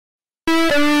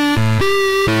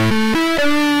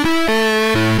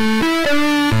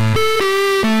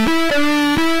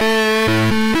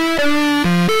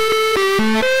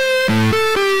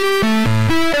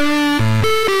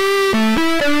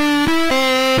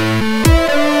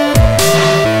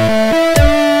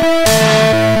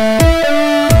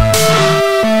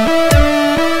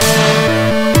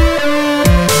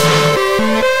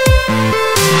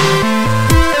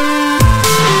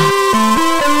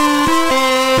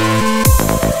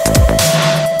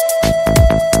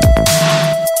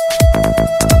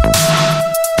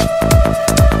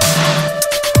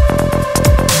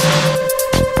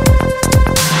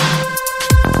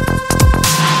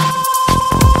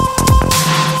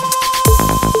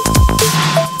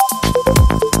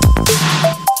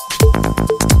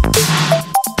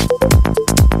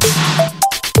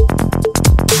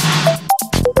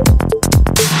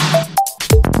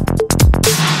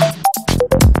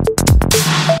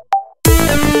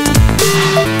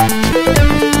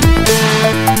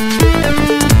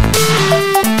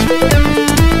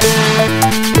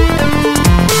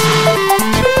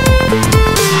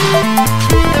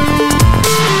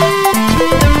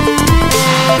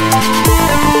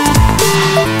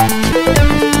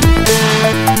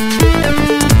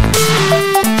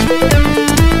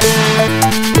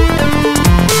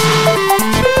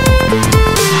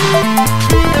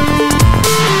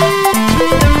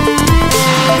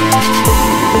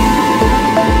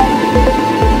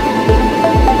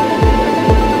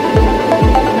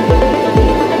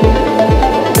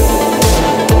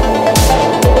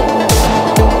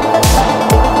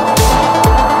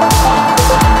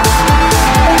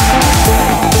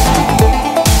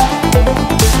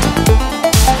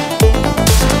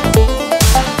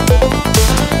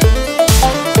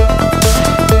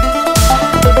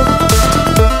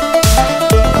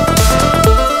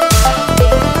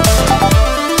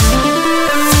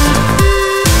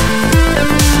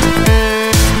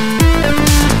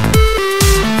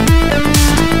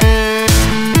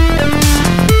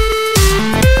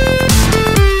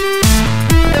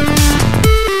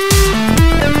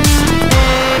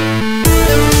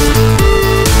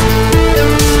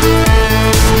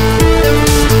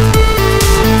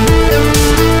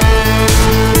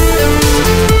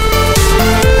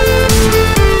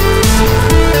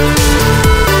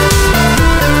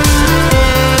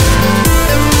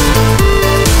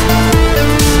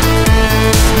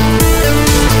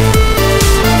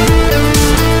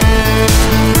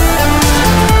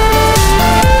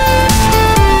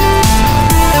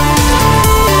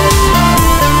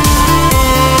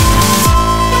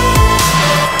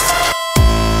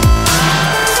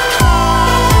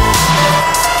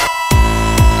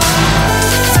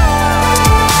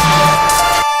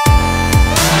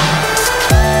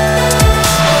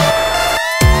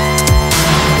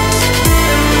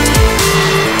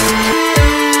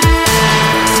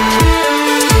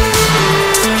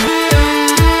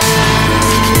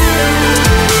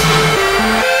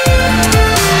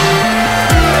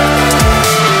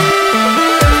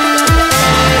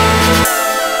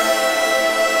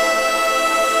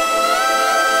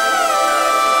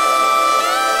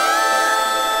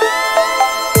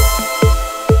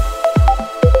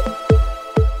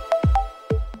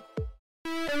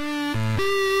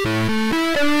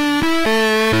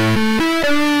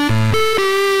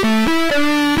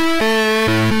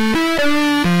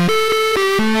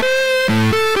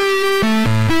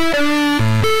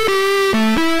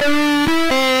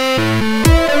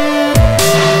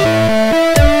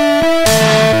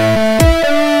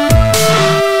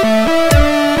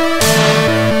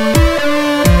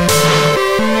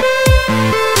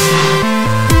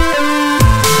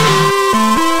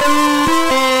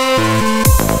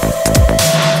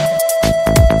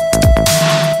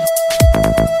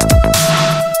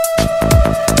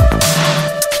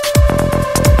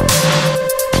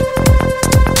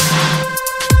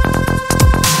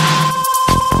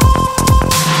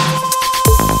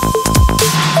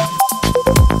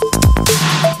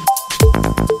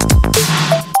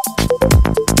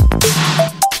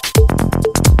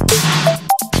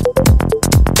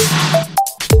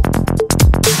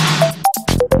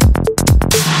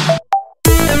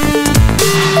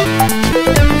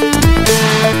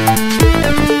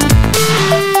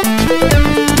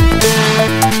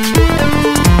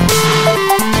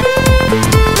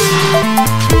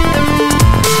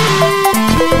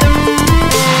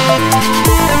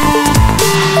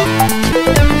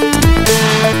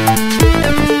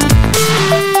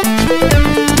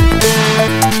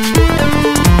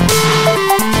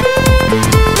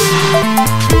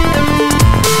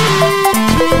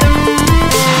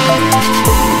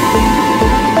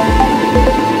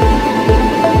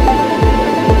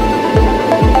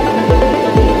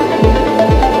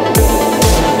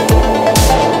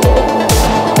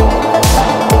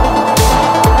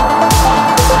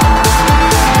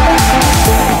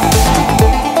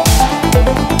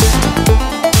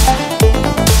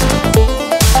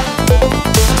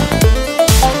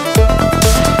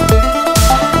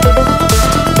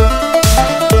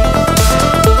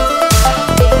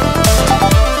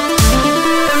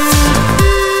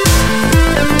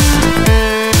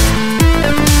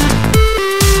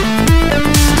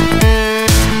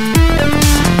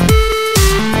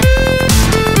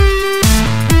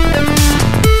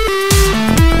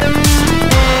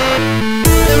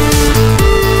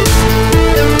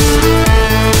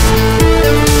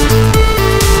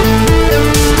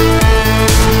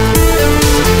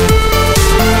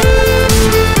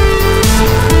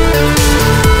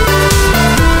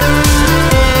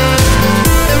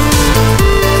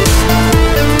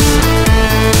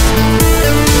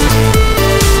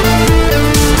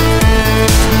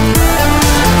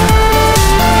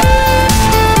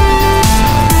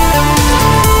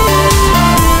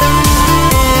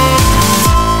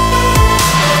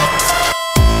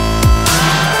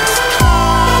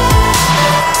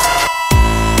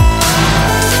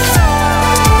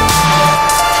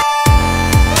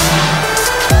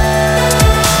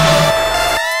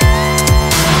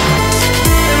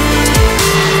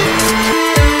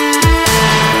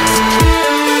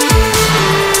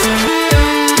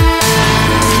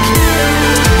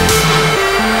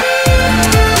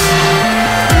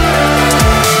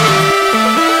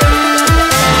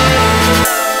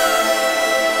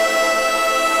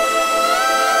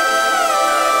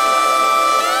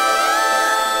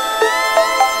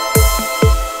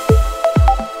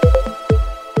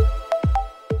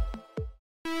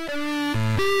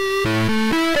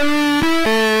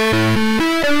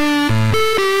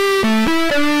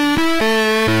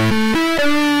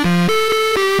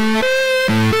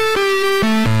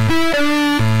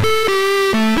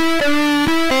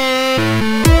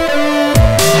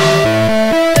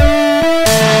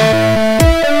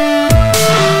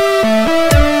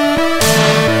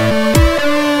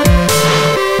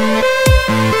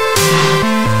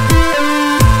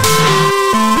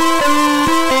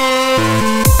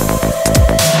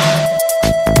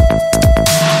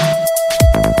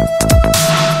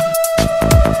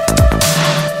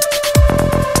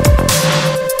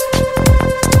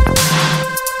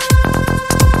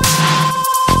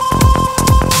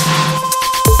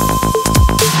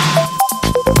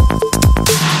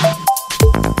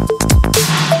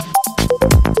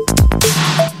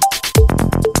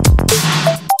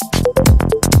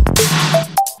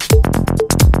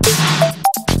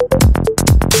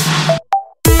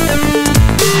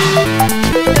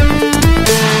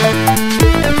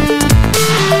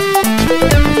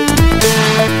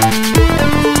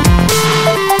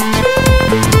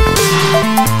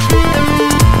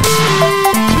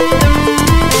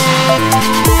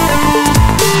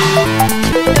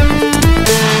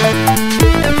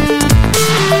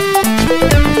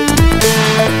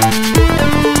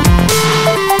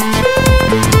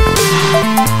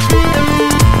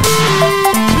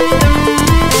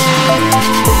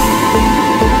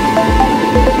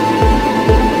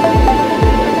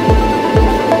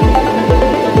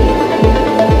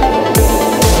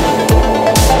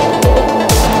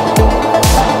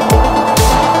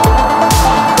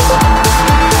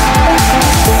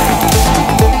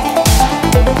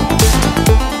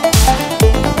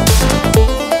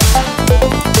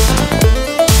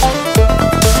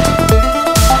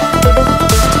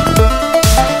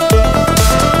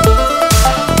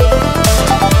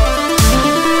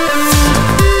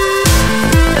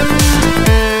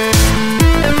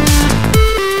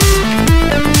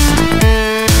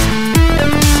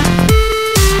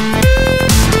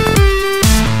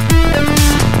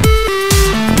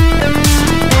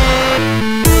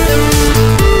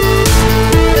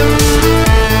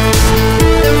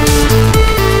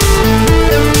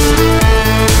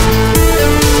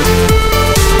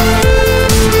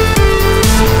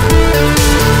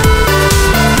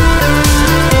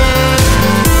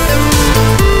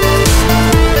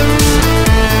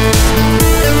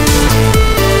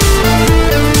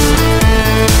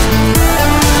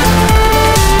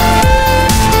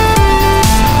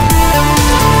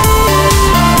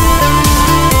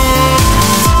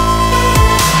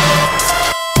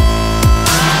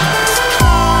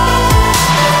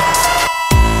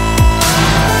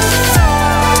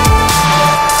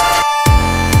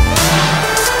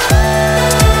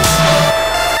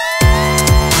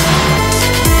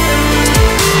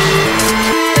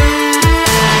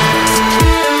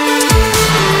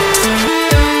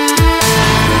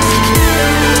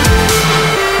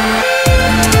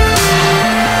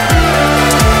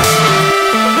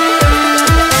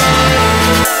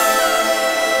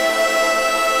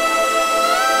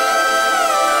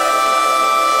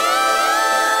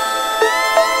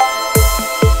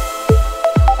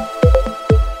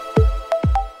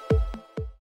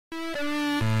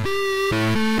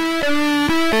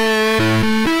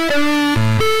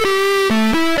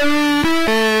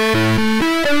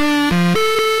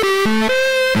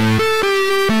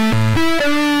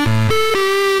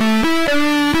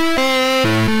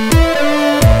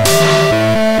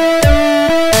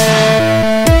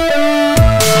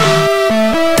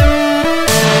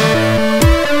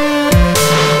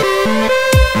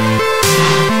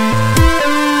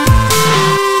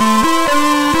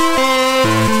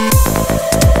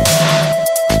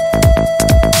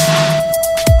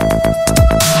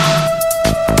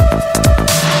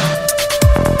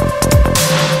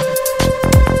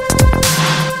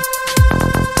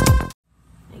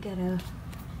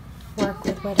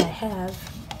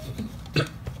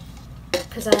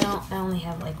because I only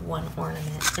have like one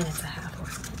ornament and it's a half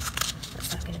ornament.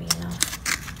 That's not going to be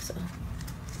enough. So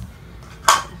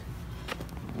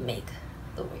make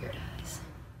the weird eyes.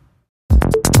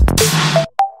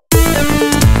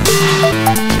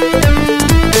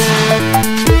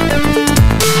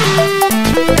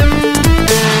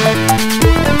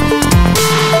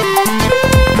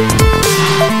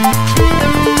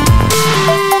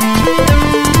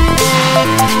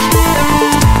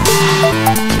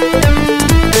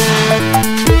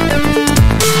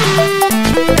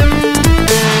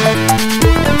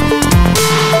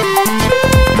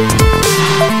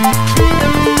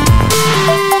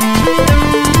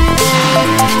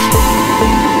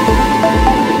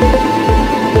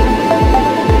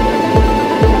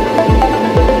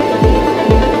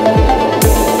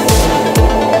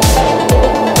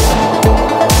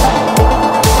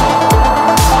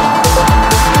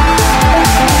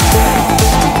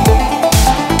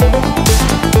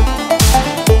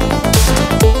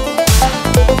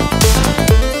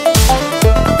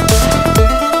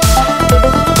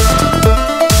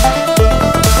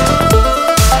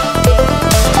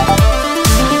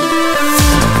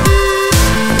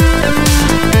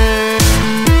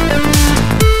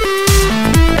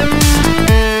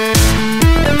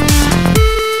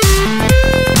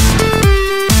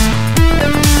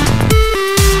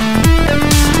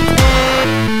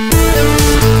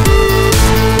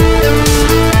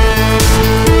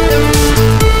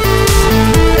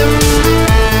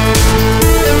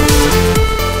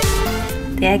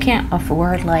 I can't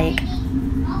afford like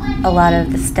a lot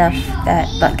of the stuff that,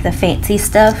 like the fancy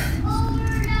stuff,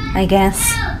 I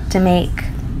guess, to make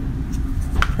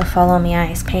the Follow Me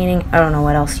Eyes painting. I don't know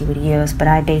what else you would use, but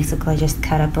I basically just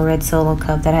cut up a red Solo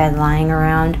cup that I had lying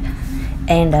around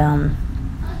and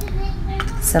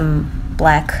some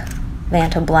black,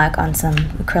 Vanta black on some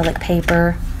acrylic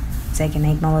paper so I can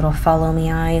make my little Follow Me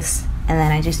Eyes. And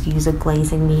then I just use a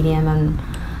glazing medium and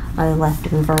my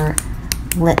leftover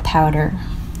lip powder.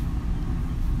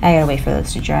 I gotta wait for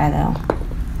those to dry though.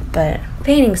 But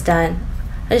painting's done.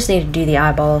 I just need to do the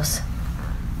eyeballs.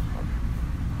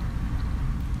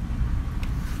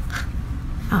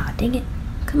 Ah, dang it.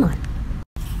 Come on.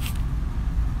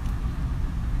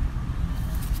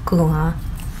 Cool, huh?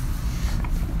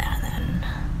 And then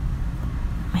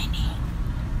my name.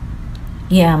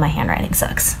 Yeah, my handwriting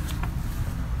sucks.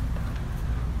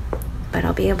 But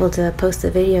I'll be able to post the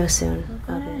video soon. Look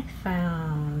what I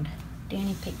found.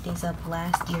 Danny picked these up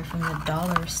last year from the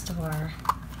dollar store.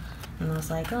 And I was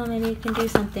like, oh, maybe you can do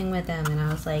something with them. And I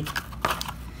was like,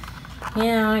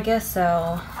 yeah, I guess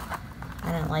so.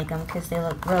 I didn't like them because they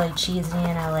look really cheesy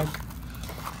and I like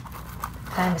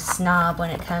kind of snob when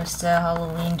it comes to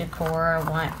Halloween decor. I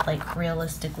want like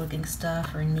realistic looking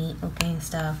stuff or neat looking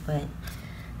stuff. But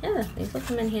yeah, these will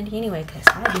come in handy anyway because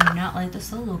I do not like the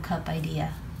Solo cup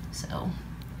idea. So,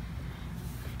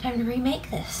 time to remake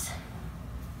this.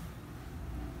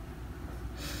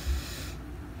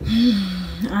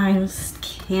 I just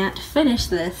can't finish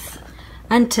this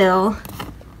until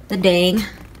the dang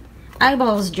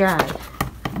eyeballs dry.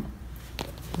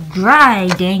 Dry,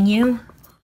 dang you.